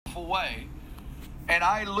powerful way. And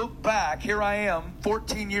I look back, here I am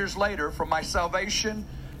 14 years later from my salvation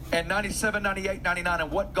and 97, 98, 99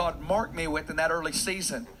 and what God marked me with in that early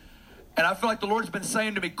season. And I feel like the Lord's been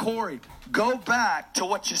saying to me, Corey, go back to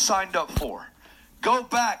what you signed up for. Go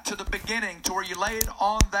back to the beginning, to where you laid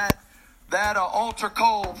on that altar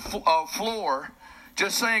call floor,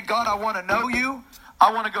 just saying, God, I want to know you.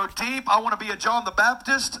 I want to go deep. I want to be a John the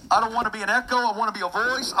Baptist. I don't want to be an echo. I want to be a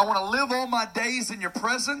voice. I want to live all my days in your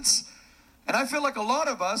presence. And I feel like a lot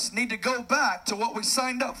of us need to go back to what we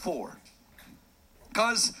signed up for.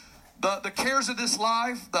 Because the cares of this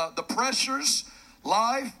life, the pressures,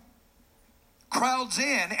 life crowds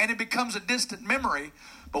in and it becomes a distant memory.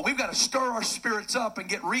 But we've got to stir our spirits up and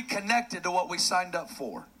get reconnected to what we signed up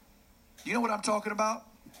for. You know what I'm talking about?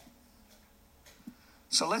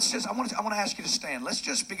 So I want to ask you to stand. Let's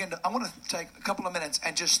just I want to take a couple of minutes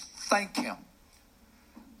and just thank him.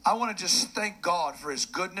 I want to just thank God for his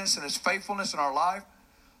goodness and his faithfulness in our life.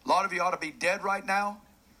 A lot of you ought to be dead right now.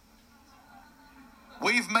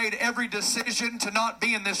 We've made every decision to not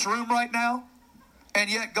be in this room right now, and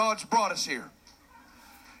yet God's brought us here.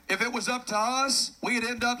 If it was up to us, we'd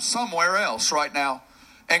end up somewhere else right now.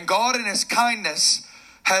 And God in his kindness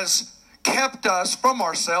has kept us from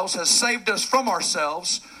ourselves, has saved us from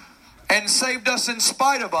ourselves, and saved us in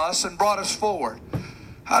spite of us and brought us forward.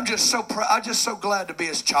 I'm just so glad to be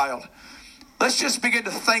his child. Let's just begin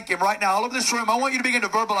to thank him right now. All over this room, I want you to begin to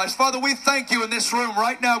verbalize. Father, we thank you in this room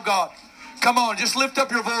right now, God. Come on, just lift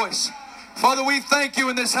up your voice. Father, we thank you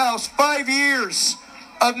in this house. 5 years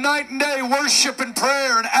of night and day worship and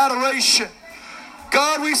prayer and adoration.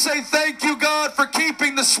 God, we say thank you, God, for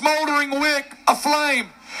keeping the smoldering wick aflame,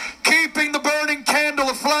 keeping the burning candle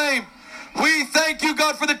aflame. We thank you,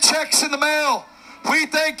 God, for the checks in the mail. We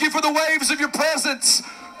thank you for the waves of your presence.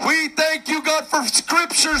 We thank you, God, for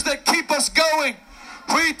scriptures that keep us going.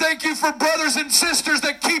 We thank you for brothers and sisters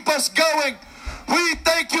that keep us going. We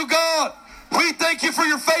thank you, God. We thank you for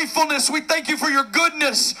your faithfulness. We thank you for your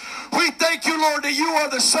goodness. We thank you, Lord, that you are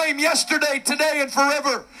the same yesterday, today, and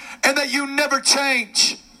forever, and that you never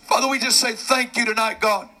change. Father, we just say thank you tonight,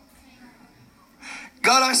 God.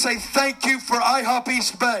 God, I say thank you for IHOP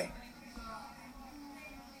East Bay.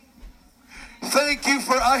 Thank you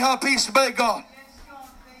for IHOP East Bay, God.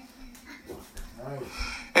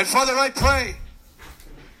 And Father, I pray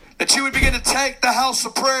that you would begin to take the house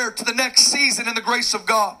of prayer to the next season in the grace of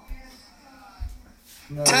God.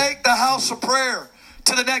 Take the house of prayer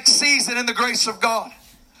to the next season in the grace of God.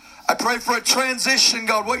 I pray for a transition,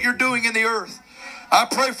 God, what you're doing in the earth. I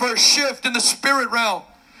pray for a shift in the spirit realm.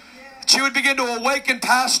 That you would begin to awaken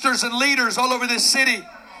pastors and leaders all over this city.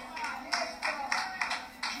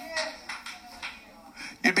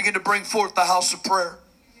 You'd begin to bring forth the house of prayer.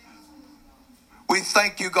 We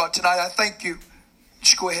thank you, God, tonight. I thank you.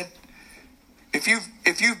 Just go ahead. If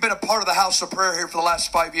you've been a part of the house of prayer here for the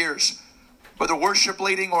last 5 years, whether worship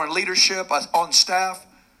leading or in leadership, on staff,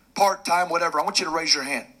 part-time, whatever, I want you to raise your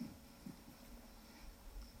hand.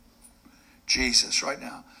 Jesus, right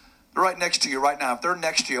now. They're right next to you right now. If they're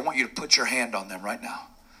next to you, I want you to put your hand on them right now.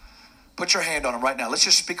 Put your hand on them right now. Let's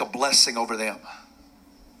just speak a blessing over them.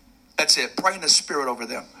 That's it. Pray in the Spirit over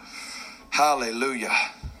them. Hallelujah.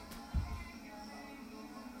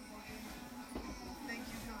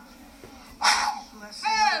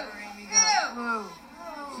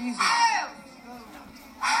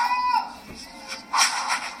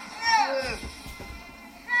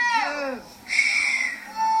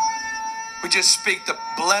 We just speak the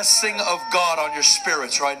blessing of God on your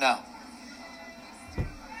spirits right now.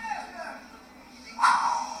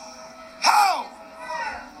 How?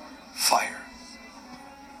 Fire.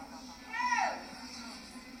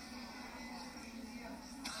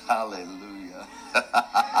 Hallelujah.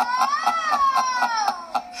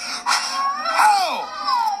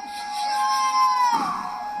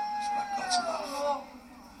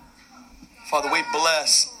 Father, we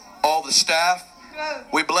bless all the staff.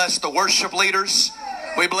 We bless the worship leaders.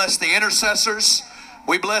 We bless the intercessors.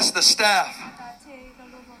 We bless the staff.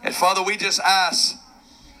 And Father, we just ask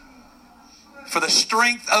for the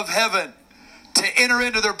strength of heaven to enter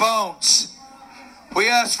into their bones. We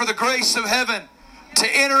ask for the grace of heaven to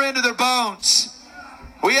enter into their bones.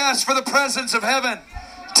 We ask for the presence of heaven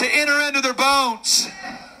to enter into their bones.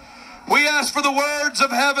 We ask for the words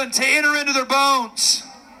of heaven to enter into their bones.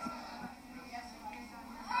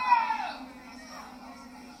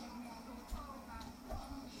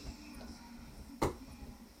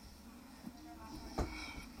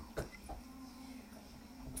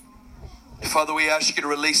 Father, we ask you to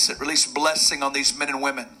release it. Release blessing on these men and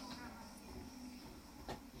women.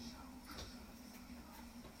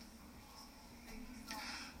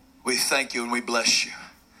 We thank you and we bless you.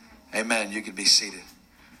 Amen. You can be seated.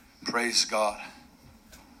 Praise God.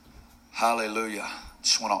 Hallelujah.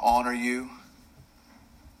 Just want to honor you.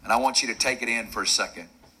 And I want you to take it in for a second.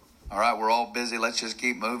 All right, we're all busy. Let's just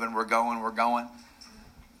keep moving. We're going.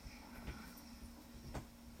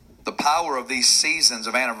 The power of these seasons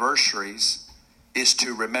of anniversaries is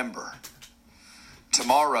to remember.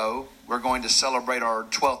 Tomorrow, we're going to celebrate our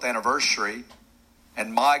 12th anniversary.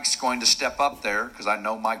 And Mike's going to step up there, because I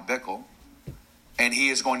know Mike Bickle. And he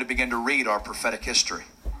is going to begin to read our prophetic history.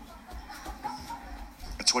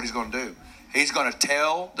 That's what he's going to do. He's going to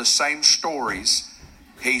tell the same stories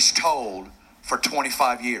he's told for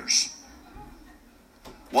 25 years.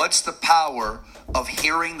 What's the power of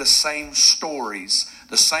hearing the same stories,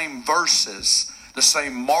 the same verses, the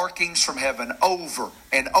same markings from heaven over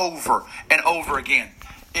and over and over again?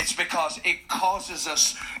 It's because it causes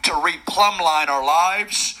us to replumb-line our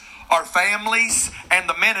lives, our families, and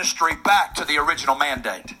the ministry back to the original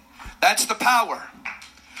mandate. That's the power.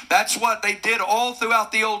 That's what they did all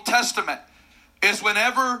throughout the Old Testament, is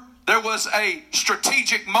whenever there was a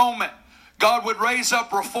strategic moment, God would raise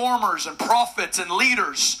up reformers and prophets and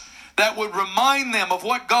leaders that would remind them of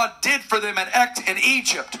what God did for them in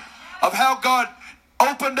Egypt, of how God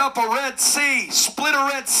opened up a Red Sea, split a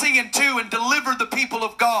Red Sea in two, and delivered the people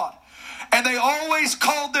of God. And they always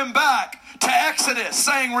called them back to Exodus,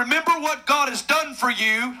 saying, remember what God has done for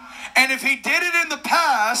you. And if he did it in the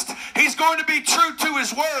past, he's going to be true to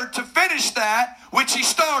his word to finish that which he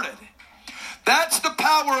started. That's the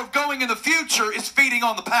power of going in the future, is feeding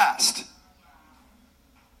on the past.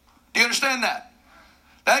 Do you understand that?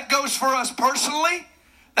 That goes for us personally,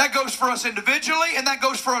 that goes for us individually, and that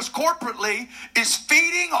goes for us corporately, is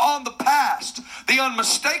feeding on the past. The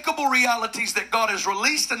unmistakable realities that God has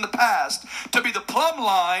released in the past to be the plumb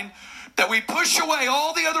line that we push away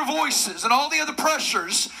all the other voices and all the other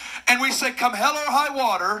pressures, and we say, come hell or high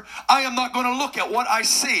water, I am not going to look at what I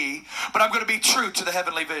see, but I'm going to be true to the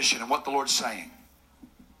heavenly vision and what the Lord's saying.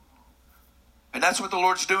 And that's what the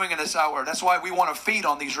Lord's doing in this hour. That's why we want to feed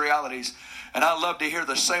on these realities. And I love to hear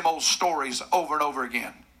the same old stories over and over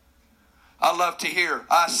again. I love to hear,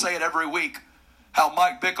 I say it every week, how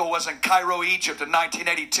Mike Bickle was in Cairo, Egypt in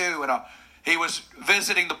 1982. And he was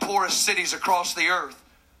visiting the poorest cities across the earth,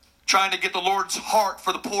 trying to get the Lord's heart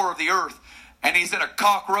for the poor of the earth. And he's in a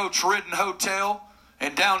cockroach-ridden hotel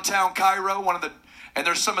in downtown Cairo, and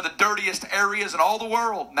there's some of the dirtiest areas in all the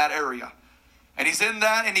world in that area. And he's in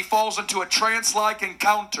that, and he falls into a trance-like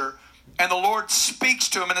encounter, and the Lord speaks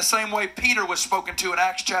to him in the same way Peter was spoken to in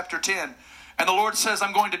Acts chapter 10. And the Lord says,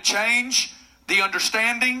 I'm going to change the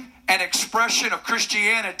understanding and expression of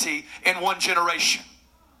Christianity in one generation.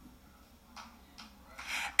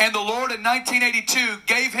 And the Lord in 1982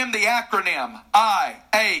 gave him the acronym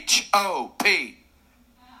IHOP.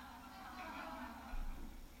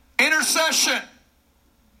 Intercession,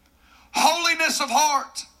 holiness of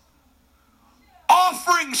heart,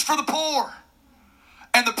 offerings for the poor,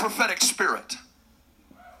 and the prophetic spirit.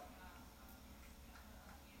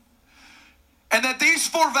 And that these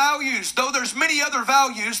four values, though there's many other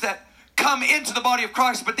values that come into the body of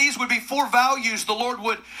Christ, but these would be four values the Lord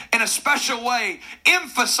would, in a special way,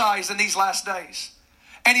 emphasize in these last days.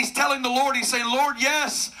 And he's telling the Lord, he's saying, Lord,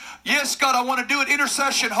 yes, God, I want to do it.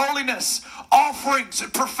 Intercession, holiness, offerings,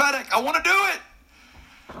 and prophetic. I want to do it.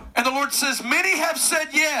 And the Lord says, many have said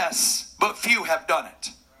yes, but few have done it.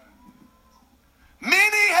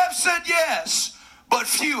 Many have said yes, but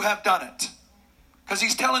few have done it. Because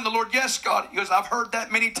he's telling the Lord, yes, God. He goes, I've heard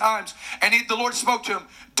that many times. And the Lord spoke to him,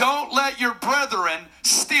 don't let your brethren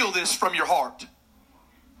steal this from your heart.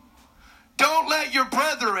 Don't let your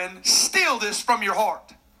brethren steal this from your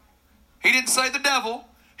heart. He didn't say the devil.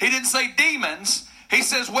 He didn't say demons. He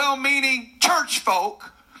says well-meaning church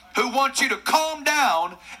folk who want you to calm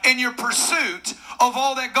down in your pursuit of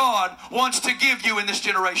all that God wants to give you in this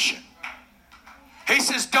generation. He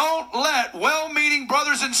says, don't let well-meaning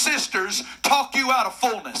brothers and sisters talk you out of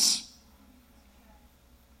fullness.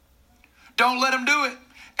 Don't let them do it.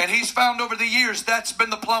 And he's found over the years that's been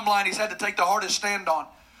the plumb line he's had to take the hardest stand on.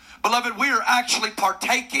 Beloved, we are actually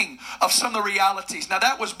partaking of some of the realities. Now,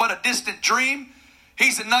 that was but a distant dream.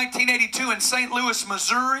 He's in 1982 in St. Louis,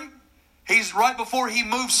 Missouri. He's right before he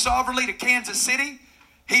moves sovereignly to Kansas City.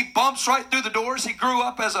 He bumps right through the doors. He grew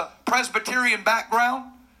up as a Presbyterian background.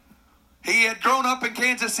 He had grown up in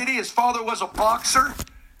Kansas City. His father was a boxer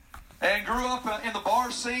and grew up in the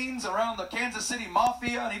bar scenes around the Kansas City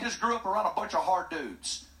Mafia, and he just grew up around a bunch of hard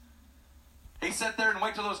dudes. He'd sit there and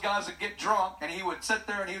wait till those guys would get drunk, and he would sit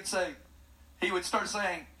there and he would start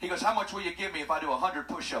saying, he goes, how much will you give me if I do 100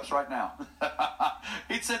 push-ups right now?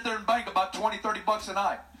 He'd sit there and bank about $20, $30 a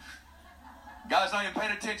night. Guy's not even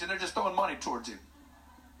paying attention. They're just throwing money towards him.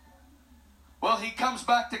 Well, he comes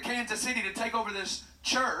back to Kansas City to take over this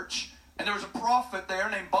church, and there was a prophet there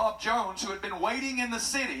named Bob Jones who had been waiting in the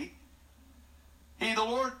city. The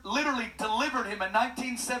Lord literally delivered him in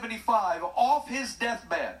 1975 off his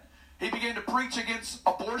deathbed. He began to preach against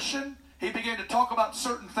abortion. He began to talk about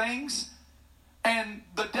certain things. And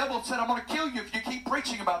the devil said, I'm going to kill you if you keep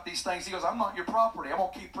preaching about these things. He goes, I'm not your property. I'm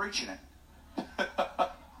going to keep preaching it.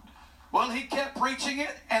 Well, he kept preaching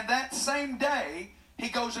it, and that same day, he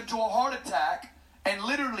goes into a heart attack and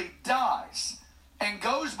literally dies and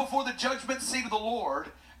goes before the judgment seat of the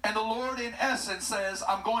Lord. And the Lord, in essence, says,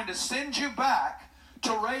 I'm going to send you back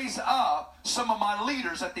to raise up some of my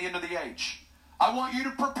leaders at the end of the age. I want you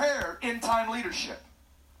to prepare end-time leadership.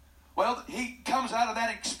 Well, he comes out of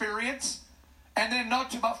that experience, and then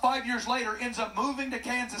not about 5 years later, ends up moving to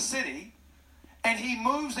Kansas City, and he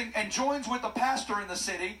moves and joins with a pastor in the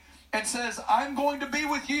city and says, I'm going to be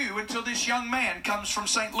with you until this young man comes from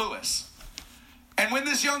St. Louis. And when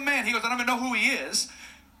this young man, he goes, I don't even know who he is.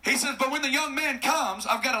 He says, but when the young man comes,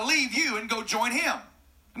 I've got to leave you and go join him.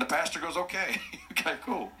 And the pastor goes, okay, okay,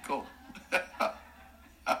 cool.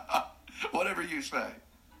 Whatever you say.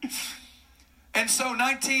 And so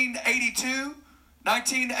 1982,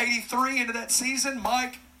 1983, into that season,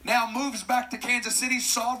 Mike now moves back to Kansas City,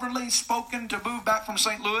 sovereignly spoken to move back from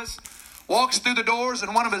St. Louis. Walks through the doors,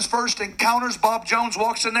 and one of his first encounters, Bob Jones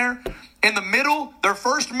walks in there. In the middle, their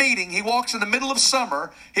first meeting, he walks in the middle of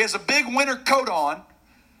summer. He has a big winter coat on,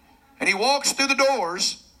 and he walks through the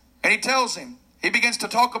doors, and he tells him, he begins to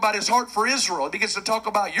talk about his heart for Israel. He begins to talk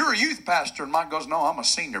about, you're a youth pastor. And Mike goes, no, I'm a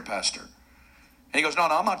senior pastor. And he goes, no,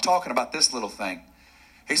 I'm not talking about this little thing.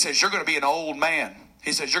 He says, you're going to be an old man.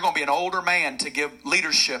 He says, you're going to be an older man to give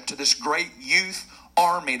leadership to this great youth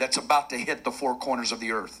army that's about to hit the four corners of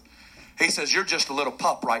the earth. He says, you're just a little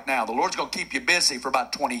pup right now. The Lord's going to keep you busy for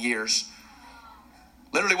about 20 years.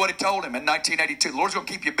 Literally what he told him in 1982. The Lord's going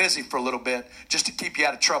to keep you busy for a little bit just to keep you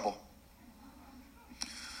out of trouble.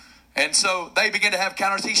 And so they began to have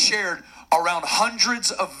encounters. He shared around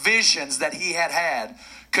hundreds of visions that he had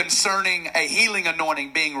concerning a healing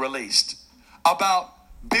anointing being released, about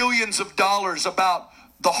billions of dollars, about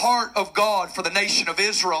the heart of God for the nation of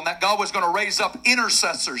Israel, and that God was going to raise up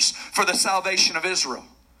intercessors for the salvation of Israel,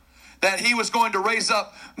 that he was going to raise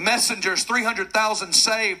up messengers, 300,000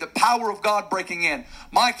 saved, the power of God breaking in.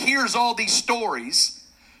 Mike hears all these stories,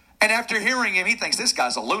 and after hearing him, he thinks this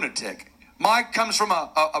guy's a lunatic. Mike comes from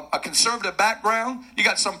a conservative background. You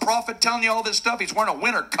got some prophet telling you all this stuff. He's wearing a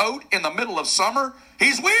winter coat in the middle of summer.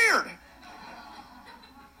 He's weird.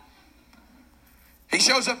 He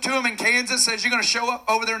shows up to him in Kansas, says, you're going to show up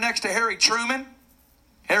over there next to Harry Truman.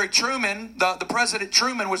 Harry Truman, the President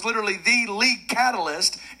Truman, was literally the lead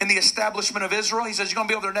catalyst in the establishment of Israel. He says, you're going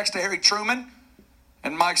to be over there next to Harry Truman.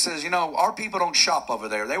 And Mike says, our people don't shop over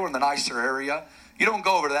there. They were in the nicer area. You don't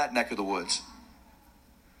go over to that neck of the woods.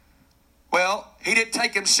 Well, he didn't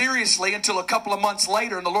take him seriously until a couple of months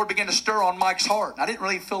later, and the Lord began to stir on Mike's heart. And I didn't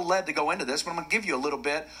really feel led to go into this, but I'm going to give you a little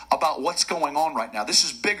bit about what's going on right now. This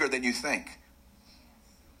is bigger than you think.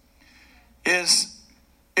 Is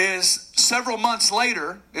several months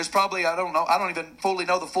later, is probably, I don't even fully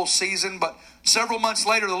know the full season, but several months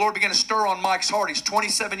later, the Lord began to stir on Mike's heart. He's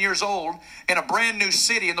 27 years old in a brand new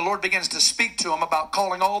city, and the Lord begins to speak to him about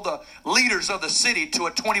calling all the leaders of the city to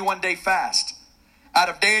a 21-day fast out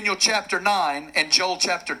of Daniel chapter 9 and Joel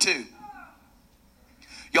chapter 2.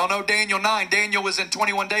 Y'all know Daniel 9. Daniel was in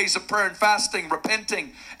 21 days of prayer and fasting,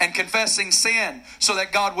 repenting and confessing sin so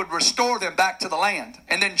that God would restore them back to the land.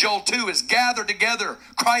 And then Joel 2 is gather together,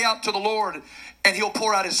 cry out to the Lord, and he'll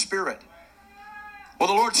pour out his spirit. Well,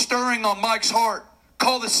 the Lord's stirring on Mike's heart.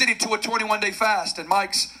 Call the city to a 21-day fast. And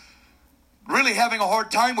Mike's really having a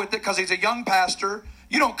hard time with it because he's a young pastor.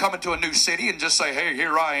 You don't come into a new city and just say, hey,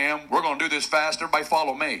 here I am. We're going to do this fast. Everybody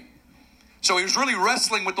follow me. So he was really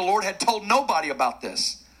wrestling with the Lord, had told nobody about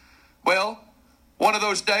this. Well, one of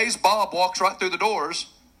those days, Bob walks right through the doors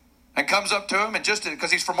and comes up to him, and just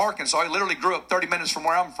because he's from Arkansas, he literally grew up 30 minutes from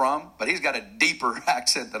where I'm from, but he's got a deeper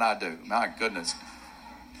accent than I do. My goodness.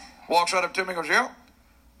 Walks right up to me and goes, yeah,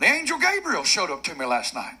 the angel Gabriel showed up to me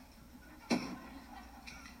last night.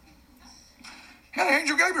 Yeah, the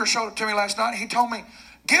angel Gabriel showed up to me last night. He told me,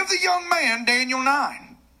 give the young man Daniel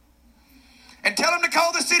 9 and tell him to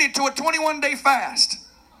call the city to a 21-day fast.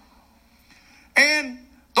 And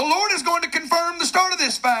the Lord is going to confirm the start of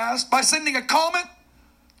this fast by sending a comet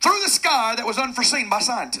through the sky that was unforeseen by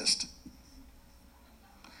scientists.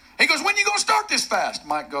 He goes, when are you going to start this fast?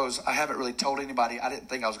 Mike goes, I haven't really told anybody. I didn't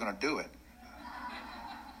think I was going to do it.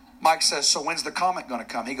 Mike says, so when's the comet going to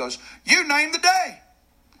come? He goes, you name the day.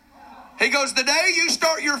 He goes, the day you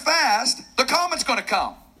start your fast, the comet's going to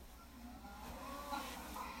come.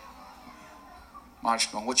 Mike's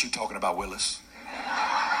going, what you talking about, Willis?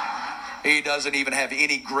 He doesn't even have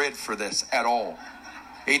any grid for this at all.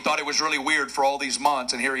 He thought it was really weird for all these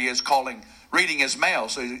months, and here he is reading his mail.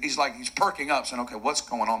 So he's perking up, saying, okay, what's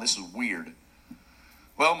going on? This is weird.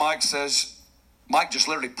 Well, Mike just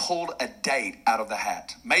literally pulled a date out of the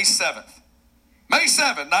hat. May 7th. May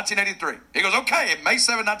 7th, 1983. He goes, okay, May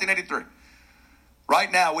 7th, 1983.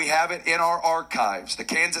 Right now, we have it in our archives. The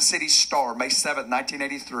Kansas City Star, May 7th,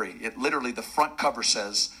 1983. It literally, the front cover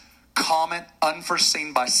says, comet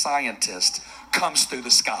unforeseen by scientists comes through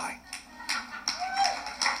the sky.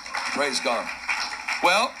 Praise God.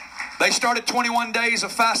 Well, they started 21 days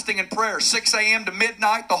of fasting and prayer. 6 a.m. to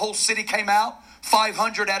midnight, the whole city came out.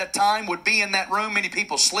 500 at a time would be in that room, many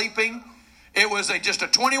people sleeping. It was just a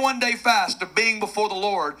 21-day fast of being before the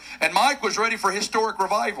Lord. And Mike was ready for historic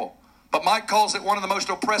revival. But Mike calls it one of the most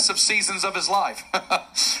oppressive seasons of his life.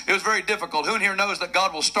 It was very difficult. Who in here knows that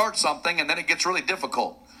God will start something and then it gets really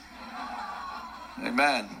difficult?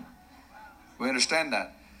 Amen. We understand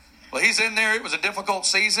that. Well, he's in there. It was a difficult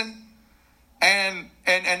season. And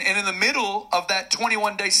in the middle of that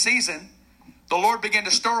 21-day season, the Lord began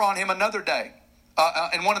to stir on him another day.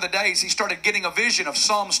 In one of the days, he started getting a vision of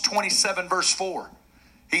Psalms 27, verse 4.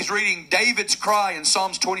 He's reading David's cry in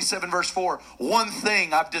Psalms 27, verse 4. One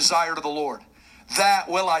thing I've desired of the Lord, that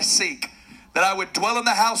will I seek, that I would dwell in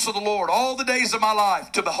the house of the Lord all the days of my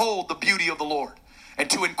life, to behold the beauty of the Lord and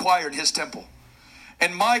to inquire in his temple.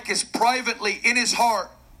 And Mike is privately in his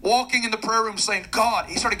heart walking in the prayer room saying, God,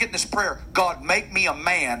 he started getting this prayer, God, make me a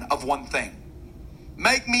man of one thing.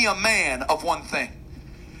 Make me a man of one thing.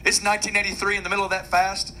 It's 1983 in the middle of that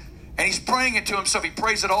fast, and he's praying it to himself. He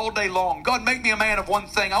prays it all day long. God, make me a man of one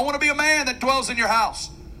thing. I want to be a man that dwells in your house.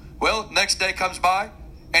 Well, next day comes by,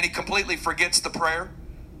 and he completely forgets the prayer.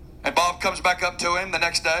 And Bob comes back up to him the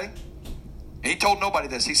next day. And he told nobody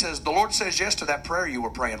this. He says, the Lord says yes to that prayer you were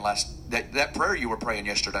praying that prayer you were praying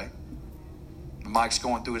yesterday. And Mike's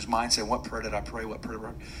going through his mind saying, what prayer did I pray? What prayer did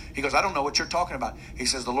I pray? He goes, I don't know what you're talking about. He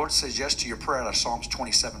says, the Lord says yes to your prayer out of Psalms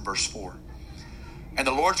 27, verse 4. And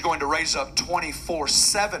the Lord's going to raise up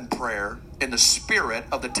 24/7 prayer in the spirit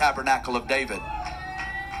of the tabernacle of David.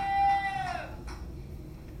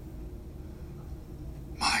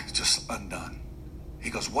 Mike's just undone. He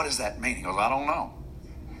goes, what does that mean? He goes, I don't know.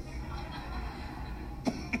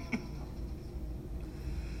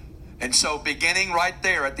 And so beginning right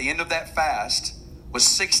there at the end of that fast was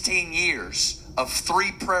 16 years of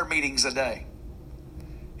 3 prayer meetings a day.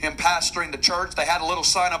 Him pastoring the church. They had a little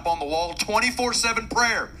sign up on the wall, 24/7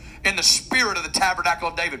 prayer in the spirit of the tabernacle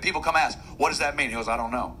of David. People come ask, what does that mean? He goes, I don't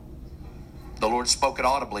know. The Lord spoke it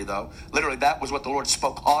audibly, though. Literally, that was what the Lord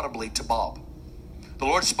spoke audibly to Bob. The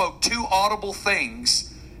Lord spoke 2 audible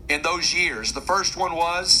things in those years. The first one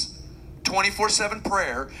was 24/7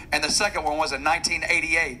 prayer, and the second one was in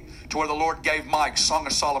 1988, to where the Lord gave Mike Song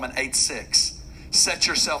of Solomon 8:6. Set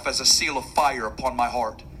yourself as a seal of fire upon my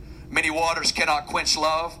heart. Many waters cannot quench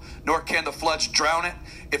love, nor can the floods drown it.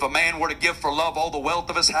 If a man were to give for love all the wealth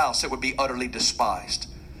of his house, it would be utterly despised.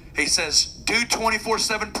 He says, do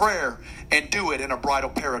 24/7 prayer and do it in a bridal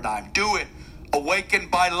paradigm. Do it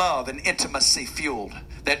awakened by love and intimacy fueled.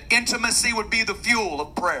 That intimacy would be the fuel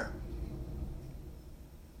of prayer.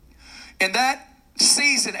 In that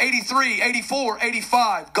season, 83, 84,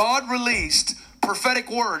 85, God released prophetic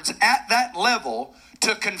words at that level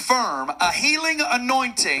to confirm a healing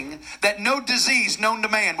anointing that no disease known to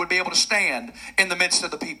man would be able to stand in the midst of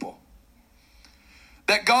the people.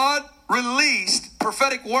 That God released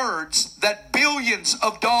prophetic words that billions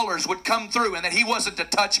of dollars would come through, and that he wasn't to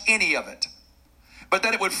touch any of it, but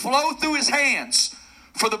that it would flow through his hands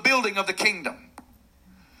for the building of the kingdom.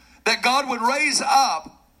 That God would raise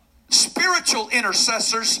up spiritual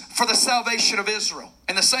intercessors for the salvation of Israel.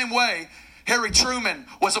 In the same way, Harry Truman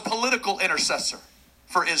was a political intercessor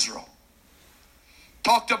for Israel.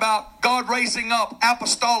 Talked about God raising up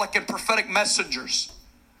apostolic and prophetic messengers.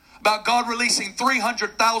 About God releasing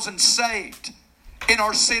 300,000 saved in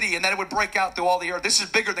our city, and that it would break out through all the earth. This is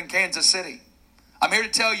bigger than Kansas City. I'm here to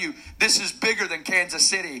tell you, this is bigger than Kansas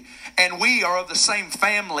City. And we are of the same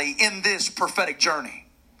family in this prophetic journey.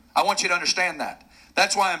 I want you to understand that.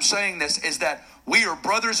 That's why I'm saying this, is that we are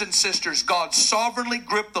brothers and sisters. God sovereignly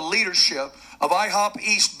gripped the leadership of IHOP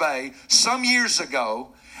East Bay some years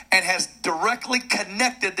ago and has directly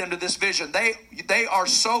connected them to this vision. They are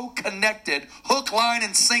so connected, hook, line,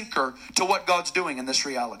 and sinker, to what God's doing in this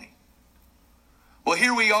reality. Well,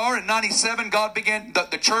 here we are in 97. God began,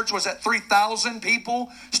 the church was at 3,000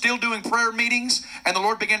 people, still doing prayer meetings. And the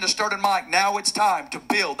Lord began to start in Mike. Now it's time to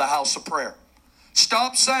build the house of prayer.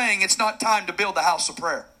 Stop saying it's not time to build the house of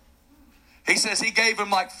prayer. He says he gave him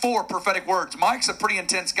like 4 prophetic words. Mike's a pretty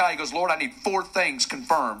intense guy. He goes, Lord, I need 4 things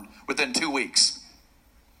confirmed within 2 weeks.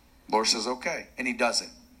 Lord says, okay. And he does it.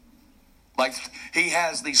 Like he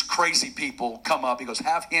has these crazy people come up. He goes,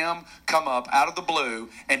 have him come up out of the blue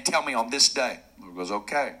and tell me on this day. Lord goes,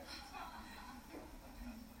 okay.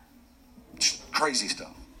 Just crazy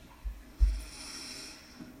stuff.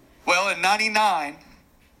 Well, in 99,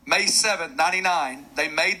 May 7th, 99, they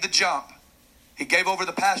made the jump. He gave over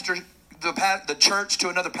the church to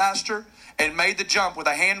another pastor and made the jump with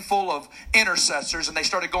a handful of intercessors, and they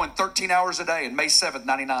started going 13 hours a day in May 7th,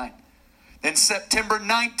 99. Then September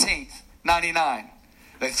 19th, 99,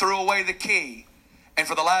 they threw away the key, and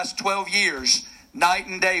for the last 12 years, night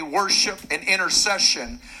and day worship and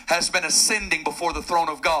intercession has been ascending before the throne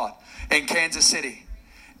of God in Kansas City.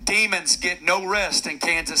 Demons get no rest in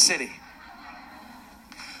Kansas City.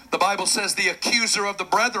 The Bible says the accuser of the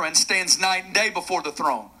brethren stands night and day before the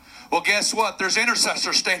throne. Well, guess what? There's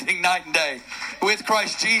intercessors standing night and day with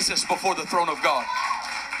Christ Jesus before the throne of God.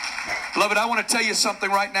 Beloved, I want to tell you something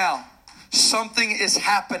right now. Something is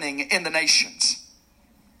happening in the nations.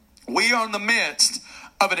 We are in the midst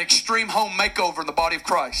of an extreme home makeover in the body of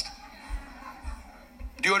Christ.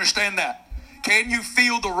 Do you understand that? Can you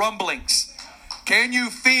feel the rumblings? Can you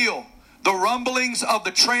feel the rumblings of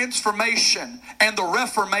the transformation and the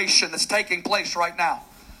reformation that's taking place right now?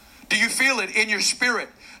 Do you feel it in your spirit?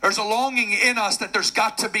 There's a longing in us that there's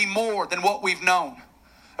got to be more than what we've known.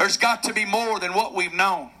 There's got to be more than what we've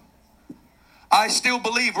known. I still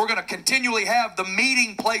believe we're going to continually have the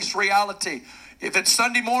meeting place reality. If it's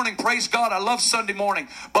Sunday morning, praise God, I love Sunday morning.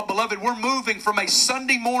 But beloved, we're moving from a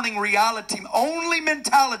Sunday morning reality only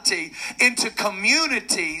mentality into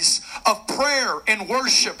communities of prayer and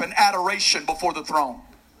worship and adoration before the throne.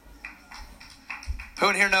 Who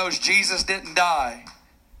in here knows Jesus didn't die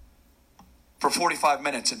for 45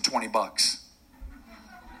 minutes and $20?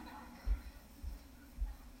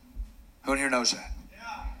 Who in here knows that?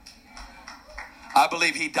 I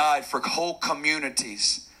believe he died for whole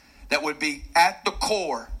communities that would be at the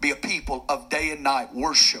core, be a people of day and night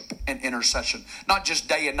worship and intercession. Not just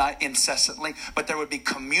day and night incessantly, but there would be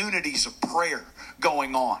communities of prayer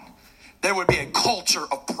going on. There would be a culture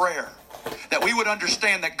of prayer. That we would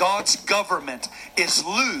understand that God's government is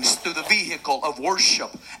loose through the vehicle of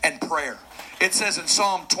worship and prayer. It says in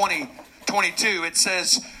Psalm 20:22, it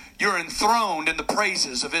says, you're enthroned in the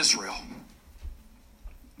praises of Israel.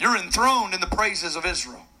 You're enthroned in the praises of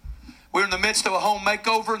Israel. We're in the midst of a home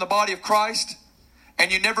makeover in the body of Christ,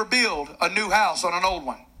 and you never build a new house on an old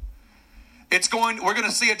one. We're going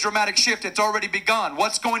to see a dramatic shift. It's already begun.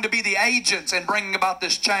 What's going to be the agents in bringing about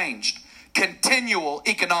this change? Continual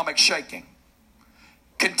economic shaking.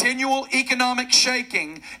 Continual economic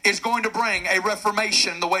shaking is going to bring a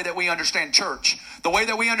reformation in the way that we understand church. The way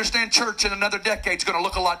that we understand church in another decade is going to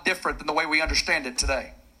look a lot different than the way we understand it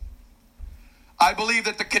today. I believe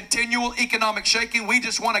that the continual economic shaking, we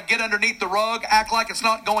just want to get underneath the rug, act like it's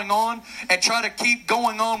not going on, and try to keep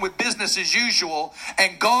going on with business as usual.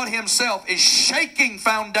 And God himself is shaking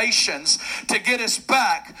foundations to get us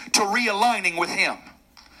back to realigning with him.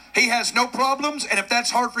 He has no problems, and if that's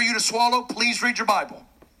hard for you to swallow, please read your Bible.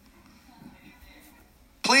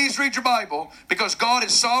 Please read your Bible, because God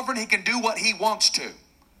is sovereign. He can do what he wants to.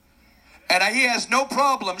 And he has no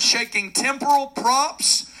problem shaking temporal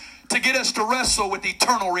props to get us to wrestle with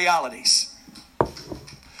eternal realities.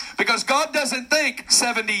 Because God doesn't think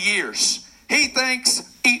 70 years. He thinks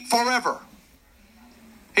forever.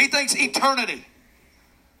 He thinks eternity.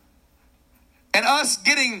 And us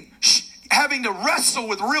having to wrestle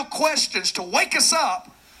with real questions to wake us up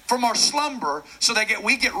from our slumber so that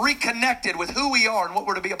we get reconnected with who we are and what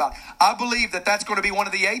we're to be about. I believe that that's going to be one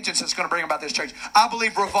of the agents that's going to bring about this change. I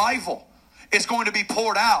believe revival is going to be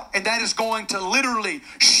poured out, and that is going to literally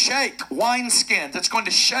shake wineskins. It's going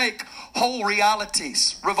to shake whole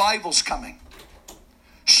realities. Revival's coming.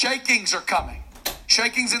 Shakings are coming.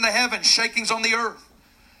 Shakings in the heavens, shakings on the earth.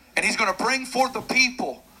 And he's going to bring forth the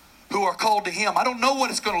people who are called to him. I don't know what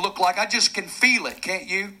it's going to look like. I just can feel it, can't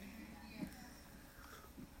you?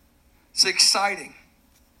 It's exciting.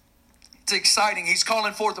 It's exciting. He's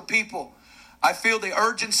calling forth the people. I feel the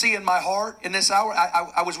urgency in my heart in this hour.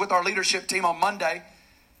 I was with our leadership team on Monday,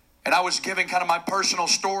 and I was giving kind of my personal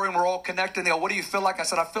story, and we're all connected. They go, what do you feel like? I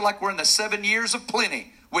said, I feel like we're in the 7 years of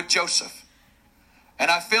plenty with Joseph.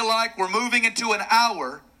 And I feel like we're moving into an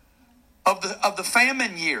hour of the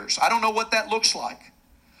famine years. I don't know what that looks like.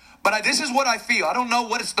 But this is what I feel. I don't know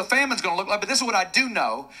what the famine's going to look like, but this is what I do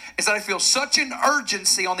know, is that I feel such an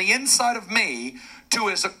urgency on the inside of me to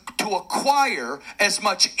acquire as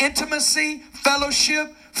much intimacy,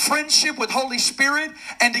 fellowship, friendship with Holy Spirit,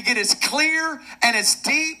 and to get as clear and as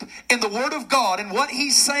deep in the Word of God and what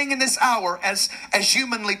He's saying in this hour as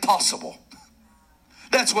humanly possible.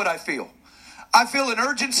 That's what I feel. I feel an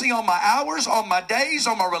urgency on my hours, on my days,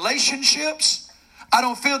 on my relationships. I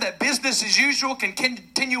don't feel that business as usual can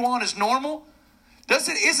continue on as normal.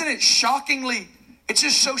 Isn't it shockingly, it's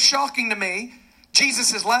just so shocking to me,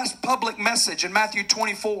 Jesus' last public message in Matthew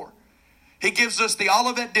 24. He gives us the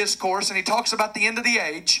Olivet Discourse, and he talks about the end of the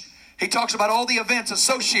age. He talks about all the events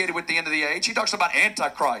associated with the end of the age. He talks about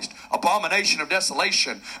Antichrist, abomination of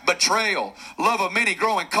desolation, betrayal, love of many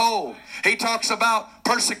growing cold. He talks about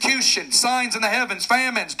persecution, signs in the heavens,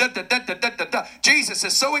 famines, Jesus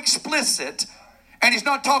is so explicit, and he's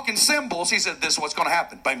not talking symbols. He says, this is what's going to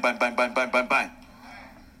happen. Bang, bang, bang, bang, bang, bang, bang.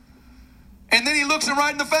 And then he looks him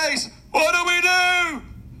right in the face. What do we do?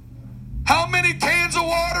 How many cans of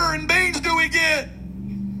water and beans do we get?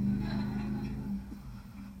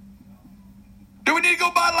 Do we need to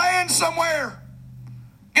go buy land somewhere?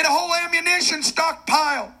 Get a whole ammunition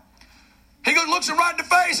stockpile? He goes, looks him right in the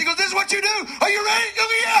face. He goes, this is what you do. Are you ready? He goes,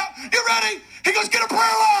 yeah, you're ready. He goes, get a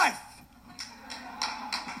prayer life.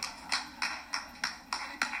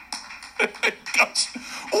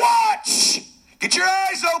 Watch. Get your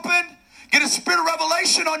eyes open. Get a spirit of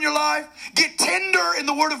revelation on your life. Get tender in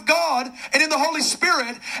the Word of God and in the Holy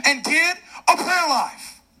Spirit, and get a prayer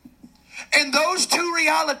life. And those two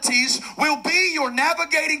realities will be your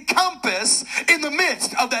navigating compass in the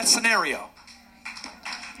midst of that scenario.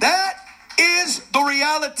 That is the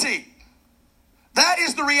reality. That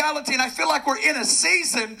is the reality. And I feel like we're in a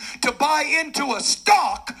season to buy into a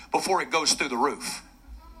stock before it goes through the roof.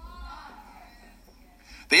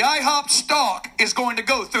 The IHOP stock is going to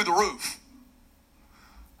go through the roof.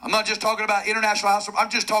 I'm not just talking about International House. I'm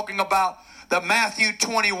just talking about the Matthew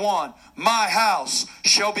 21. My house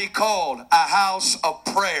shall be called a house of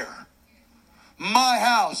prayer. My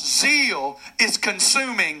house. Zeal is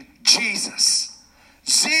consuming Jesus.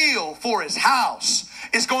 Zeal for his house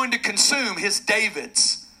is going to consume his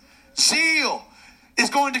Davids. Zeal is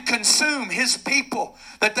going to consume his people,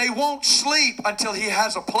 that they won't sleep until he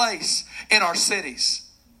has a place in our cities.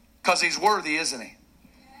 Because he's worthy, isn't he?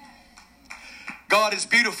 God is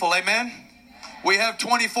beautiful, amen? We have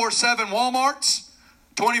 24/7 Walmarts,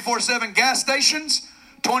 24/7 gas stations,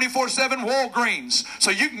 24/7 Walgreens.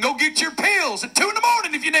 So you can go get your pills at 2 in the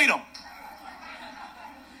morning if you need them.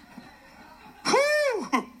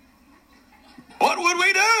 Whew. What would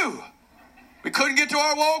we do? We couldn't get to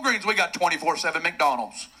our Walgreens. We got 24/7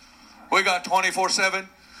 McDonald's. We got 24/7.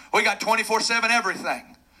 We got 24/7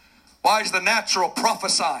 everything. Why is the natural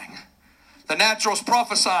prophesying? The natural's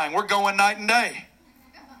prophesying. We're going night and day.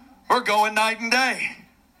 We're going night and day.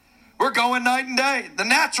 We're going night and day. The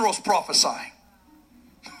natural's prophesying.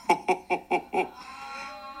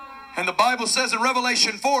 And the Bible says in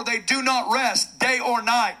Revelation 4, they do not rest day or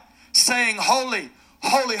night, saying, holy,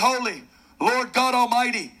 holy, holy, Lord God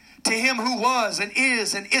Almighty, to him who was and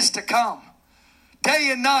is to come. Day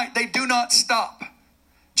and night they do not stop.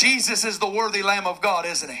 Jesus is the worthy Lamb of God,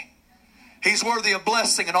 isn't he? He's worthy of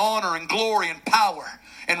blessing and honor and glory and power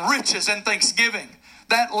and riches and thanksgiving.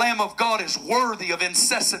 That Lamb of God is worthy of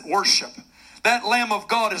incessant worship. That Lamb of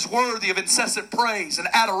God is worthy of incessant praise and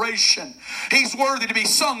adoration. He's worthy to be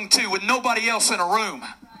sung to with nobody else in a room.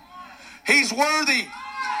 He's worthy.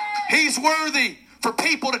 He's worthy for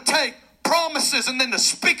people to take promises and then to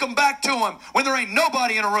speak them back to him when there ain't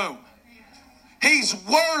nobody in a room. He's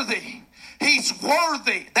worthy. He's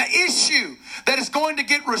worthy. The issue that is going to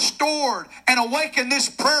get restored and awaken this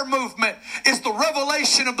prayer movement is the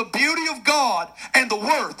revelation of the beauty of God and the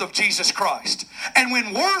worth of Jesus Christ. And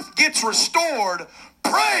when worth gets restored,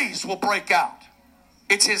 praise will break out.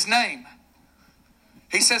 It's his name.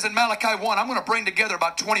 He says in Malachi 1, I'm going to bring together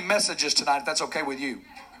about 20 messages tonight, if that's okay with you.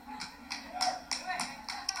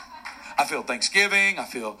 I feel thanksgiving. I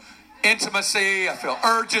feel intimacy. I feel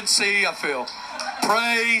urgency. I feel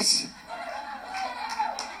praise.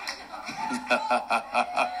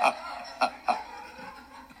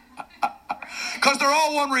 Because they're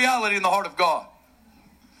all one reality in the heart of God.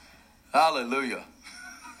 Hallelujah.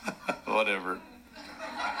 Whatever.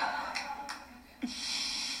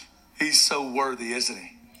 He's so worthy, isn't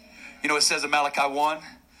he? You know, it says in Malachi 1,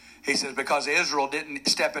 he says, because Israel didn't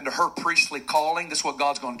step into her priestly calling, this is what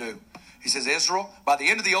God's going to do. He says, Israel, by the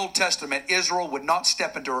end of the Old Testament, Israel would not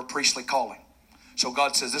step into her priestly calling. So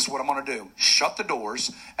God says, this is what I'm going to do. Shut the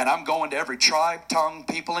doors, and I'm going to every tribe, tongue,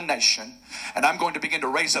 people, and nation, and I'm going to begin to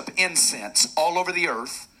raise up incense all over the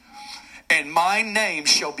earth, and my name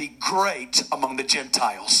shall be great among the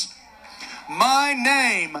Gentiles. My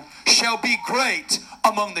name shall be great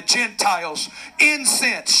among the Gentiles.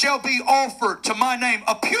 Incense shall be offered to my name,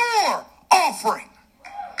 a pure offering.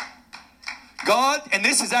 God, and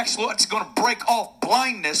this is actually what's going to break off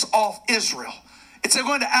blindness off Israel. It's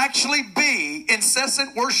going to actually be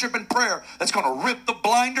incessant worship and prayer that's going to rip the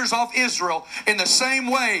blinders off Israel in the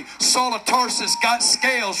same way Saul of Tarsus got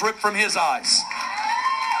scales ripped from his eyes.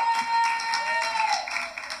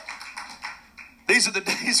 These are the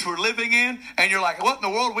days we're living in, and you're like, what in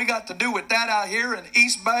the world we got to do with that out here in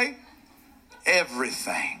East Bay?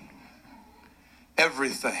 Everything.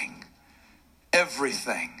 Everything.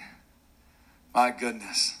 Everything. My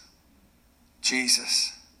goodness.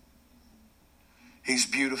 Jesus. He's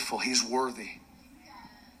beautiful. He's worthy.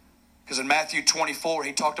 Because in Matthew 24,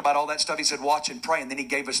 he talked about all that stuff. He said, watch and pray. And then he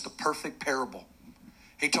gave us the perfect parable.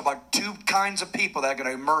 He talked about two kinds of people that are going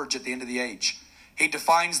to emerge at the end of the age. He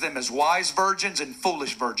defines them as wise virgins and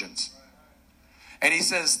foolish virgins. And he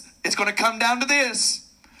says, it's going to come down to this.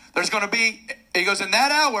 There's going to be, he goes, in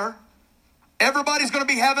that hour, everybody's going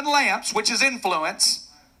to be having lamps, which is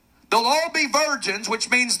influence. They'll all be virgins, which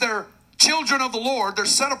means they're children of the Lord. They're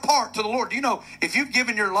set apart to the Lord. Do you know, if you've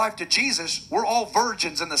given your life to Jesus, we're all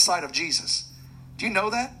virgins in the sight of Jesus. Do you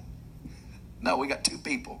know that? No, we got two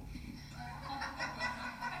people.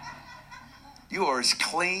 You are as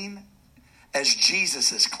clean as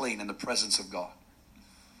Jesus is clean in the presence of God.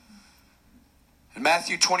 And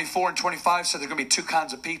Matthew 24 and 25 said there's going to be two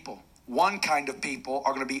kinds of people. One kind of people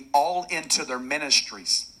are going to be all into their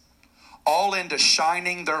ministries, all into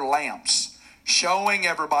shining their lamps, showing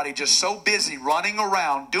everybody, just so busy running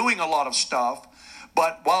around doing a lot of stuff,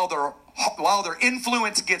 but while their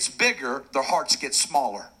influence gets bigger, their hearts get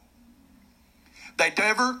smaller. They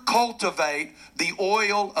never cultivate the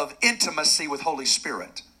oil of intimacy with Holy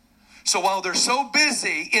Spirit. So while they're so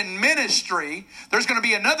busy in ministry, there's going to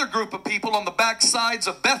be another group of people on the backsides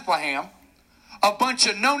of Bethlehem, a bunch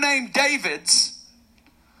of no-name Davids,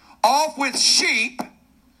 off with sheep,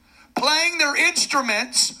 playing their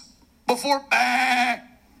instruments before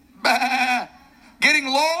getting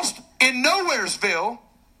lost in Nowheresville,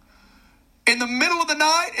 in the middle of the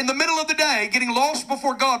night, in the middle of the day, getting lost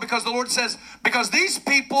before God, because the Lord says, because these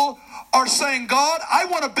people are saying, God, I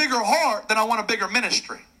want a bigger heart than I want a bigger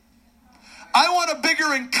ministry. I want a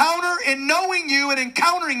bigger encounter in knowing you and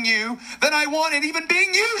encountering you than I want in even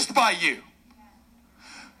being used by you.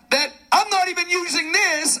 That I'm not even using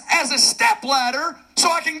this as a step ladder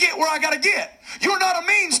so I can get where I got to get. You're not a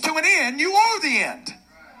means to an end. You are the end.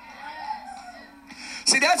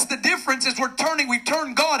 See, that's the difference, is we've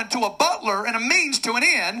turned God into a butler and a means to an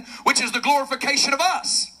end, which is the glorification of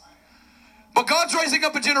us. But God's raising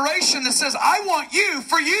up a generation that says, I want you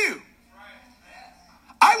for you.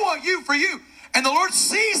 I want you for you. And the Lord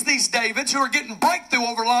sees these Davids who are getting breakthrough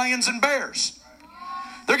over lions and bears.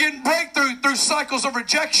 They're getting breakthrough through cycles of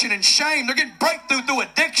rejection and shame. They're getting breakthrough through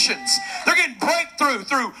addictions. They're getting breakthrough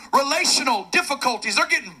through relational difficulties. They're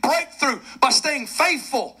getting breakthrough by staying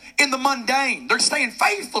faithful in the mundane. They're staying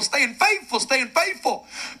faithful, staying faithful, staying faithful.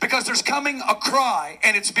 Because there's coming a cry,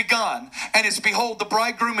 and it's begun. And it's, behold, the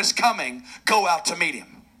bridegroom is coming. Go out to meet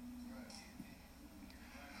him.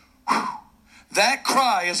 Whew. That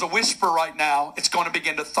cry is a whisper right now. It's going to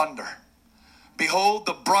begin to thunder. Behold,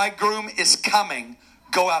 the bridegroom is coming.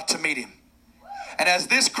 Go out to meet him. And as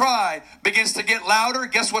this cry begins to get louder,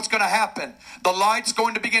 guess what's going to happen? The light's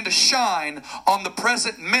going to begin to shine on the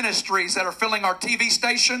present ministries that are filling our TV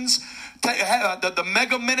stations, the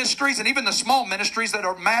mega ministries, and even the small ministries that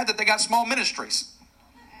are mad that they got small ministries.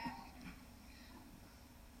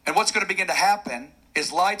 And what's going to begin to happen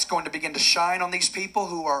is light's going to begin to shine on these people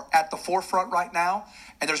who are at the forefront right now,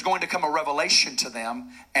 and there's going to come a revelation to them,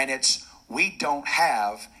 and it's, we don't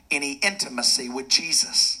have any intimacy with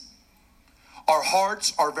Jesus. Our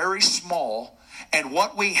hearts are very small, and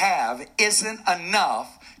what we have isn't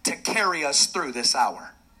enough to carry us through this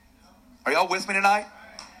hour. Are y'all with me tonight?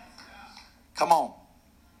 Come on.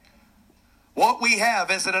 What we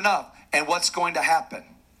have isn't enough. And what's going to happen?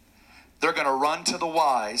 They're going to run to the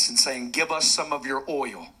wise and saying, give us some of your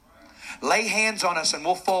oil. Lay hands on us and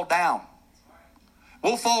we'll fall down.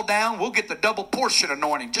 We'll fall down. We'll get the double portion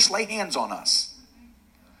anointing. Just lay hands on us.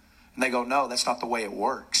 And they go, no, that's not the way it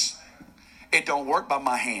works. It don't work by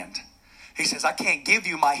my hand. He says, I can't give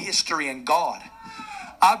you my history in God.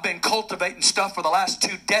 I've been cultivating stuff for the last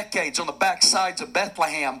 2 decades on the backsides of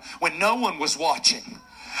Bethlehem when no one was watching.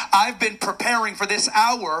 I've been preparing for this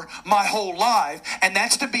hour my whole life, and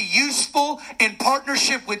that's to be useful in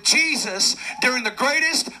partnership with Jesus during the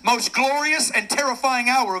greatest, most glorious, and terrifying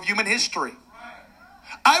hour of human history.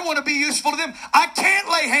 I want to be useful to them. I can't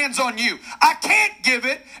lay hands on you. I can't give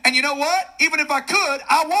it. And you know what? Even if I could,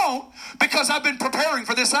 I won't, because I've been preparing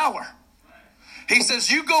for this hour. He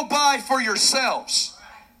says, you go buy for yourselves.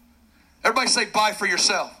 Everybody say, buy for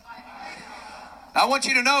yourself. Now, I want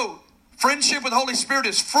you to know, friendship with the Holy Spirit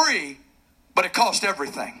is free, but it costs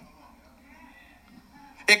everything.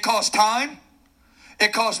 It costs time.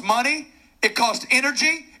 It costs money. It costs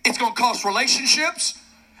energy. It's going to cost relationships.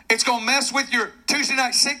 It's going to mess with your Tuesday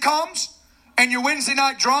night sitcoms and your Wednesday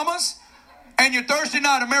night dramas and your Thursday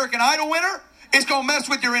night American Idol winner. It's going to mess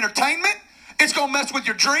with your entertainment. It's going to mess with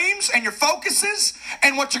your dreams and your focuses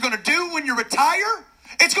and what you're going to do when you retire.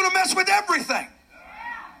 It's going to mess with everything.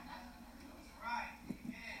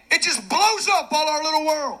 It just blows up all our little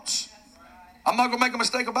worlds. I'm not going to make a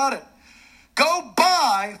mistake about it. Go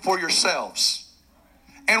buy for yourselves.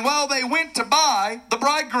 And while they went to buy, the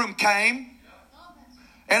bridegroom came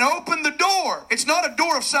and opened the door. It's not a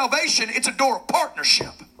door of salvation. It's a door of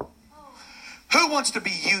partnership. Who wants to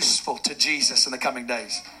be useful to Jesus in the coming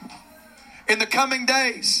days? In the coming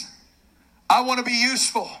days, I want to be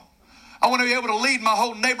useful. I want to be able to lead my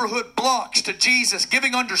whole neighborhood blocks to Jesus,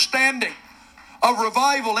 giving understanding of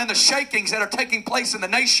revival and the shakings that are taking place in the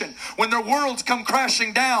nation when their worlds come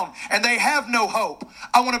crashing down and they have no hope.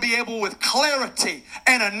 I want to be able, with clarity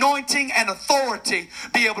and anointing and authority,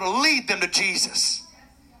 be able to lead them to Jesus.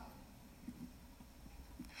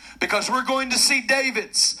 Because we're going to see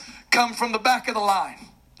Davids come from the back of the line.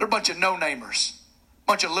 They're a bunch of no-namers, a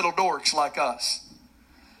bunch of little dorks like us.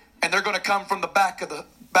 And they're going to come from the back of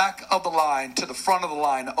the line to the front of the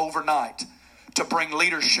line overnight to bring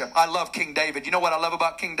leadership. I love King David. You know what I love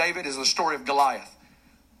about King David is the story of Goliath.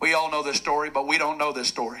 We all know this story, but we don't know this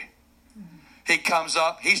story. He comes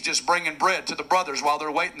up, he's just bringing bread to the brothers while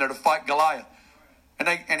they're waiting there to fight Goliath.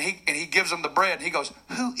 And he gives them the bread. And he goes,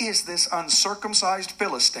 who is this uncircumcised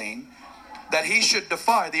Philistine that he should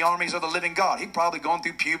defy the armies of the living God? He'd probably gone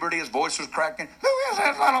through puberty. His voice was cracking. Who is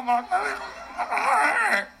this little boy?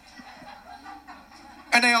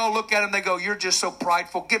 And they all look at him. They go, you're just so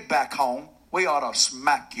prideful. Get back home. We ought to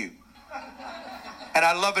smack you. And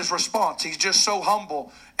I love his response. He's just so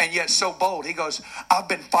humble and yet so bold. He goes, I've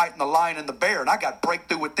been fighting the lion and the bear, and I got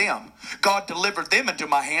breakthrough with them. God delivered them into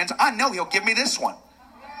my hands. I know he'll give me this one.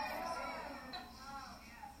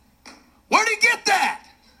 Where do you get that?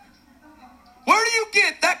 Where do you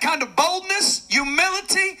get that kind of boldness,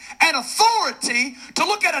 humility, and authority to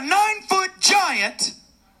look at a 9-foot giant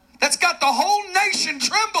that's got the whole nation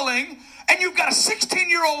trembling, and you've got a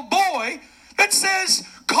 16-year-old boy that says,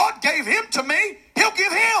 God gave him to me, he'll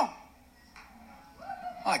give him.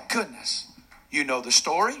 My goodness. You know the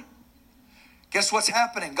story. Guess what's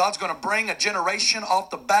happening? God's going to bring a generation off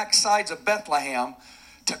the backsides of Bethlehem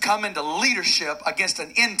to come into leadership against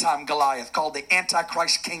an end-time Goliath called the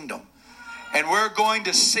Antichrist kingdom. And we're going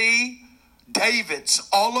to see Davids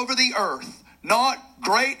all over the earth, not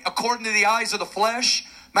great according to the eyes of the flesh.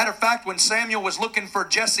 Matter of fact, when Samuel was looking for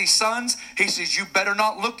Jesse's sons, he says, you better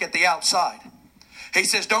not look at the outside. He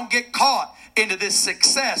says, don't get caught into this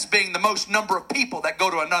success being the most number of people that go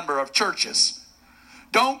to a number of churches.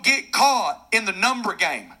 Don't get caught in the number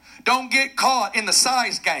game. Don't get caught in the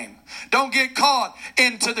size game. Don't get caught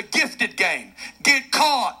into the gifted game. Get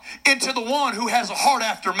caught into the one who has a heart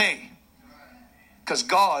after me. Because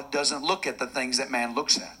God doesn't look at the things that man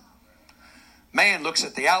looks at. Man looks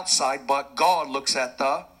at the outside, but God looks at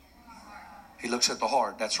He looks at the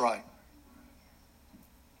heart. That's right.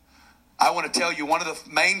 I want to tell you, one of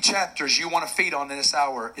the main chapters you want to feed on in this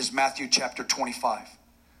hour is Matthew chapter 25.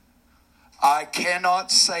 I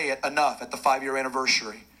cannot say it enough at the 5-year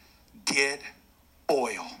anniversary. Get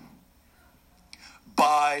oil.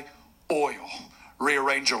 Buy oil.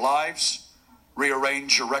 Rearrange your lives.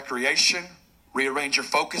 Rearrange your recreation. Rearrange your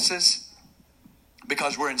focuses.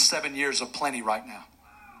 Because we're in 7 years of plenty right now.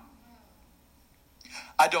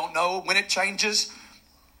 I don't know when it changes,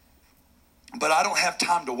 but I don't have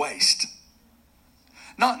time to waste.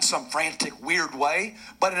 Not in some frantic, weird way,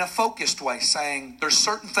 but in a focused way, saying there's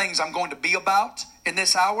certain things I'm going to be about in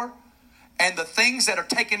this hour, and the things that are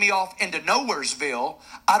taking me off into Nowheresville,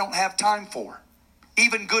 I don't have time for.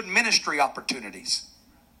 Even good ministry opportunities.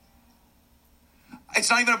 It's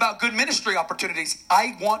not even about good ministry opportunities.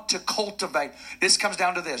 I want to cultivate. This comes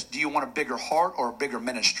down to this. Do you want a bigger heart or a bigger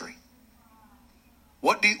ministry?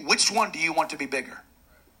 Which one do you want to be bigger?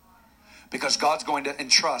 Because God's going to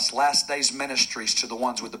entrust last days ministries to the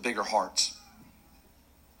ones with the bigger hearts.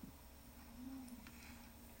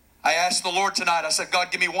 I asked the Lord tonight, I said,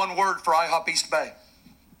 God, give me one word for IHOP East Bay.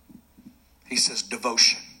 He says,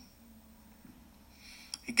 devotion.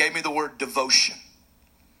 He gave me the word devotion.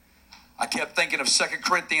 I kept thinking of 2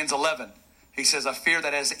 Corinthians 11. He says, I fear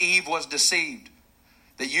that as Eve was deceived,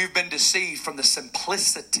 that you've been deceived from the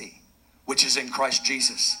simplicity which is in Christ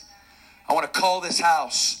Jesus. I want to call this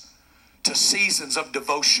house to seasons of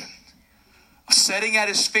devotion, of sitting at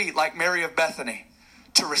his feet like Mary of Bethany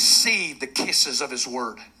to receive the kisses of his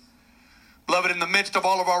word. Beloved, in the midst of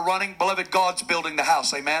all of our running, beloved, God's building the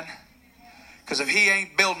house. Amen? Because if he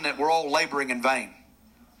ain't building it, we're all laboring in vain.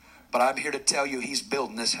 But I'm here to tell you, he's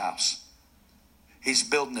building this house. He's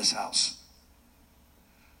building this house.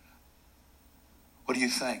 What do you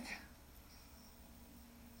think?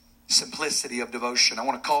 Simplicity of devotion. I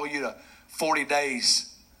want to call you to 40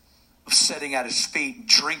 days of sitting at his feet,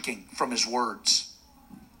 drinking from his words.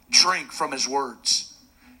 Drink from his words.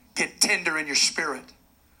 Get tender in your spirit.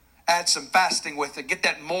 Add some fasting with it. Get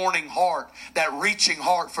that mourning heart, that reaching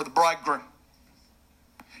heart for the bridegroom.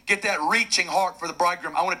 Get that reaching heart for the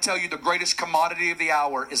bridegroom. I want to tell you the greatest commodity of the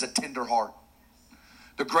hour is a tender heart.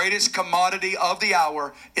 The greatest commodity of the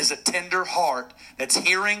hour is a tender heart that's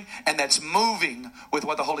hearing and that's moving with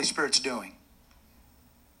what the Holy Spirit's doing.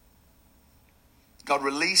 God,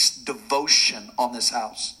 release devotion on this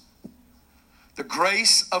house. The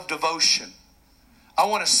grace of devotion. I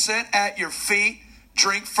want to sit at your feet,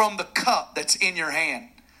 drink from the cup that's in your hand.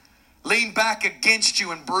 Lean back against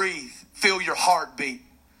you and breathe. Feel your heartbeat.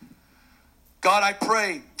 God, I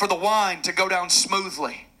pray for the wine to go down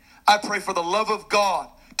smoothly. I pray for the love of God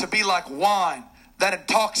to be like wine that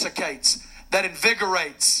intoxicates, that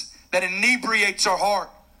invigorates, that inebriates our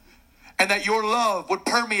heart. And that your love would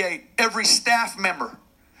permeate every staff member.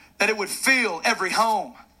 That it would fill every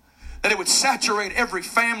home. That it would saturate every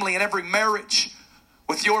family and every marriage.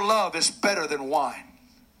 With your love is better than wine.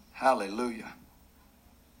 Hallelujah.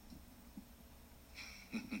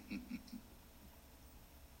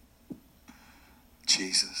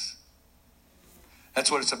 Jesus. That's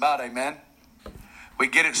what it's about, amen? We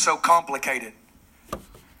get it so complicated.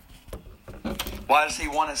 Why does he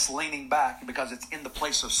want us leaning back? Because it's in the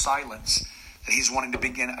place of silence that he's wanting to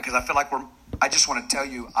begin. Because I feel like I just want to tell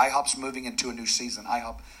you, IHOP's moving into a new season.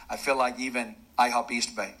 I feel like even IHOP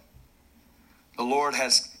East Bay. The Lord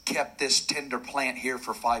has kept this tender plant here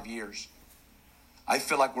for 5 years. I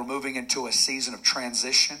feel like we're moving into a season of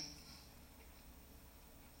transition.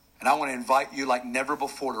 And I want to invite you like never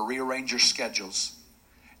before to rearrange your schedules.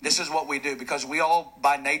 This is what we do, because we all,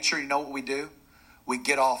 by nature, you know what we do? We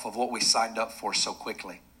get off of what we signed up for so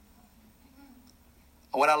quickly.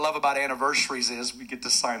 What I love about anniversaries is we get to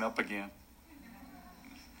sign up again.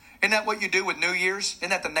 Isn't that what you do with New Year's? Isn't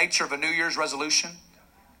that the nature of a New Year's resolution?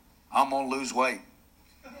 I'm going to lose weight.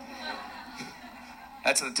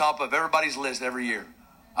 That's at the top of everybody's list every year.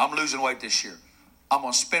 I'm losing weight this year. I'm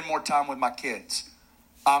going to spend more time with my kids.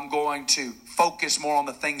 I'm going to focus more on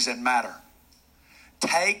the things that matter.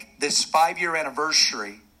 Take this 5-year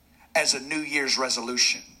anniversary as a New Year's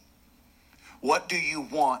resolution. What do you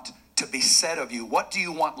want to be said of you? What do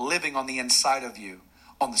you want living on the inside of you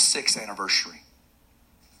on the 6th anniversary?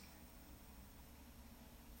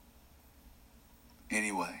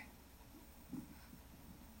 Anyway,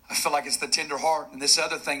 I feel like it's the tender heart. And this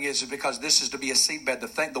other thing is because this is to be a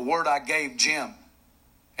seedbed. The word I gave Jim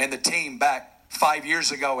and the team back 5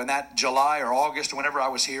 years ago in that July or August or whenever I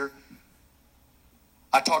was here,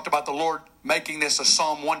 I talked about the Lord making this a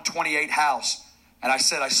Psalm 128 house. And I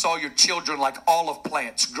said, I saw your children like olive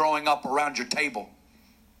plants growing up around your table.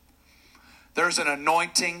 There's an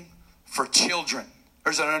anointing for children.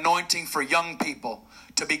 There's an anointing for young people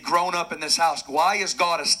to be grown up in this house. Why is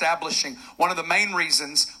God establishing? One of the main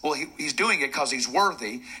reasons, well, he's doing it because he's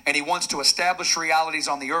worthy. And he wants to establish realities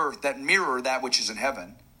on the earth that mirror that which is in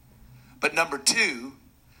heaven. But number 2,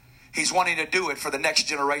 he's wanting to do it for the next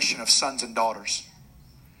generation of sons and daughters.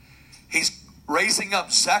 He's raising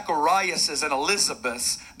up Zacharias and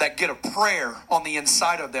Elizabeths that get a prayer on the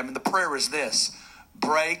inside of them. And the prayer is this: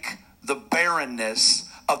 break the barrenness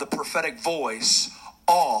of the prophetic voice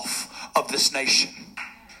off of this nation.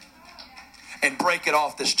 And break it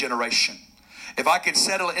off this generation. If I could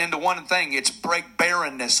settle it into one thing, it's break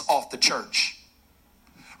barrenness off the church.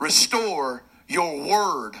 Restore your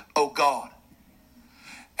word, oh God.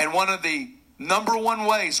 And one of the number one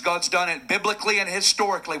ways God's done it biblically and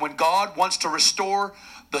historically, when God wants to restore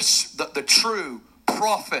the true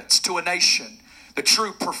prophets to a nation, the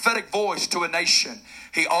true prophetic voice to a nation,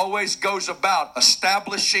 he always goes about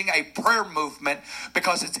establishing a prayer movement,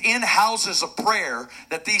 because it's in houses of prayer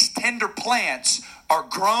that these tender plants are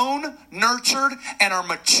grown, nurtured, and are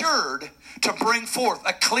matured to bring forth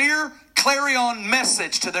a clear clarion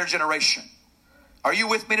message to their generation. Are you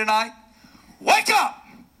with me tonight? Wake up!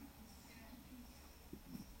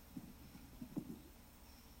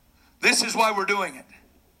 This is why we're doing it.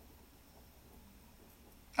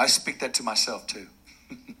 I speak that to myself too.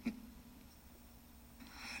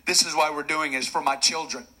 This is why we're doing it, is for my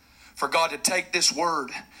children. For God to take this word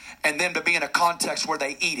and them to be in a context where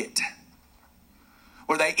they eat it.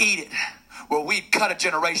 Where they eat it. Where we'd cut a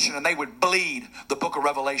generation and they would bleed the book of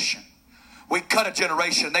Revelation. We'd cut a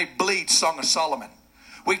generation and they'd bleed Song of Solomon.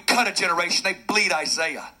 We'd cut a generation, they bleed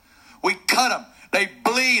Isaiah. We cut them. They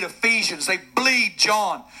bleed Ephesians. They bleed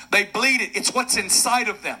John. They bleed it. It's what's inside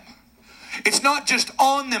of them. It's not just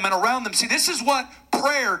on them and around them. See, this is what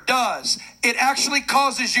prayer does. It actually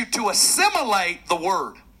causes you to assimilate the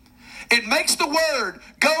word. It makes the word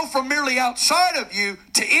go from merely outside of you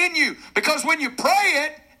to in you. Because when you pray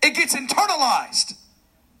it, it gets internalized.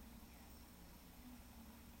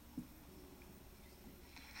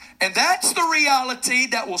 And that's the reality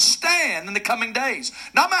that will stand in the coming days.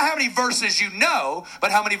 Not about how many verses you know,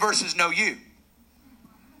 but how many verses know you.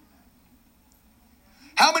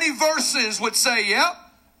 How many verses would say, yep,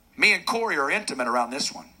 me and Corey are intimate around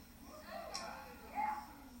this one.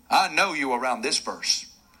 I know you around this verse.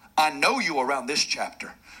 I know you around this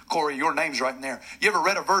chapter. Corey, your name's right in there. You ever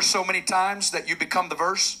read a verse so many times that you become the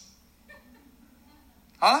verse?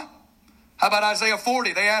 Huh? How about Isaiah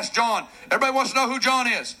 40? They asked John. Everybody wants to know who John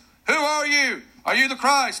is. Who are you? Are you the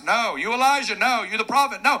Christ? No. You Elijah? No. You the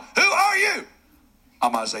prophet? No. Who are you?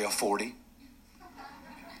 I'm Isaiah 40.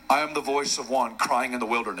 I am the voice of one crying in the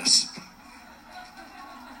wilderness.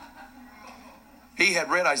 He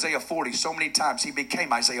had read Isaiah 40 so many times, he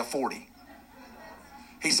became Isaiah 40.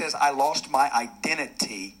 He says, I lost my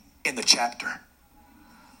identity in the chapter.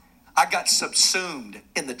 I got subsumed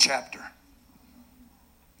in the chapter.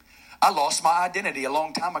 I lost my identity a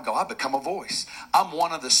long time ago. I become a voice. I'm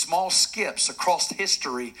one of the small skips across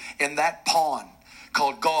history in that pond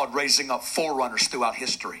called God raising up forerunners throughout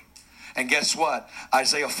history. And guess what?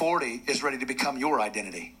 Isaiah 40 is ready to become your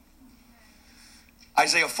identity.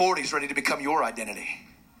 Isaiah 40 is ready to become your identity.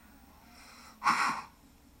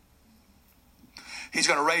 He's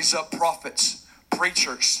going to raise up prophets,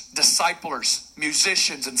 preachers, disciplers,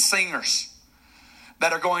 musicians, and singers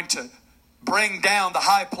that are going to bring down the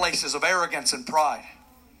high places of arrogance and pride.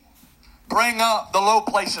 Bring up the low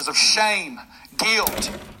places of shame,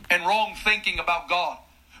 guilt, and wrong thinking about God.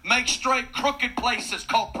 Make straight crooked places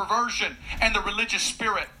called perversion and the religious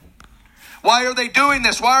spirit. Why are they doing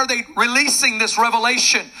this? Why are they releasing this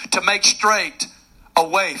revelation? To make straight a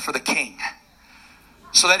way for the King.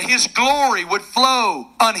 So that His glory would flow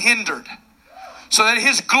unhindered. So that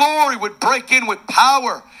His glory would break in with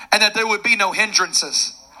power and that there would be no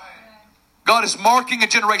hindrances. God is marking a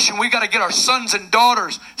generation. We got to get our sons and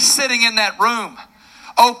daughters sitting in that room.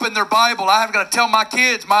 Open their Bible. I've got to tell my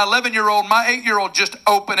kids, my 11-year-old, my 8-year-old, just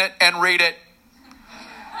open it and read it.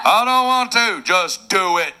 I don't want to. Just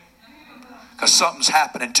do it. Because something's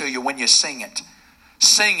happening to you when you sing it.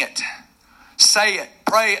 Sing it. Say it.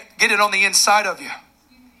 Pray it. Get it on the inside of you.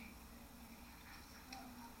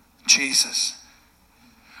 Jesus.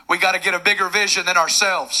 We got to get a bigger vision than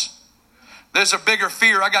ourselves. There's a bigger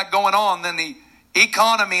fear I got going on than the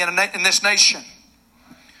economy in this nation.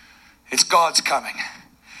 It's God's coming.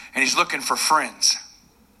 And He's looking for friends.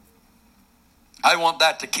 I want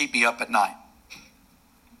that to keep me up at night.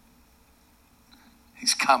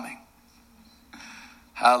 He's coming.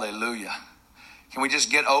 Hallelujah. Can we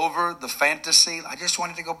just get over the fantasy? I just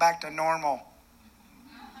wanted to go back to normal.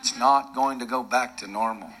 It's not going to go back to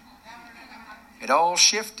normal. It all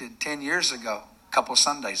shifted 10 years ago, a couple of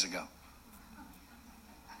Sundays ago.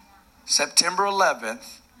 September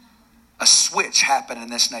 11th, a switch happened in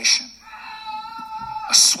this nation.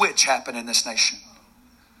 A switch happened in this nation.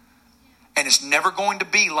 And it's never going to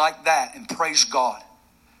be like that. And praise God.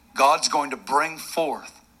 God's going to bring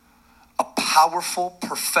forth a powerful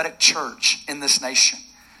prophetic church in this nation.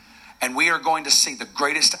 And we are going to see the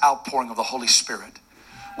greatest outpouring of the Holy Spirit.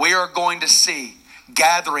 We are going to see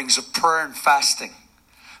gatherings of prayer and fasting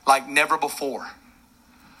like never before.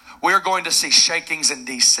 We are going to see shakings in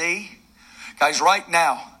D.C. Guys, right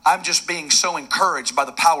now, I'm just being so encouraged by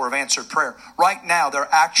the power of answered prayer. Right now, they're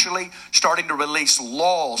actually starting to release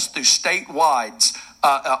laws through statewide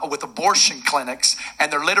with abortion clinics,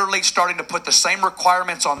 and they're literally starting to put the same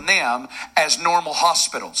requirements on them as normal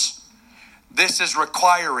hospitals. This is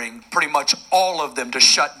requiring pretty much all of them to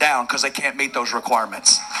shut down because they can't meet those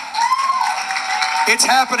requirements. It's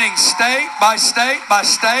happening state by state by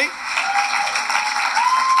state.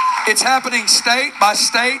 It's happening state by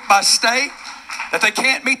state by state that they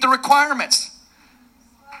can't meet the requirements.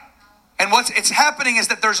 And what's it's happening is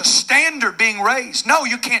that there's a standard being raised. No,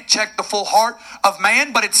 you can't check the full heart of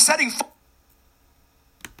man, but it's setting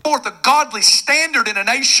forth a godly standard in a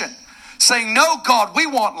nation, saying, no, God, we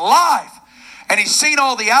want life. And he's seen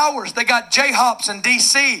all the hours. They got J-Hops in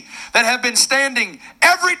D.C. that have been standing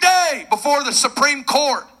every day before the Supreme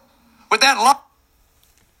Court with that life.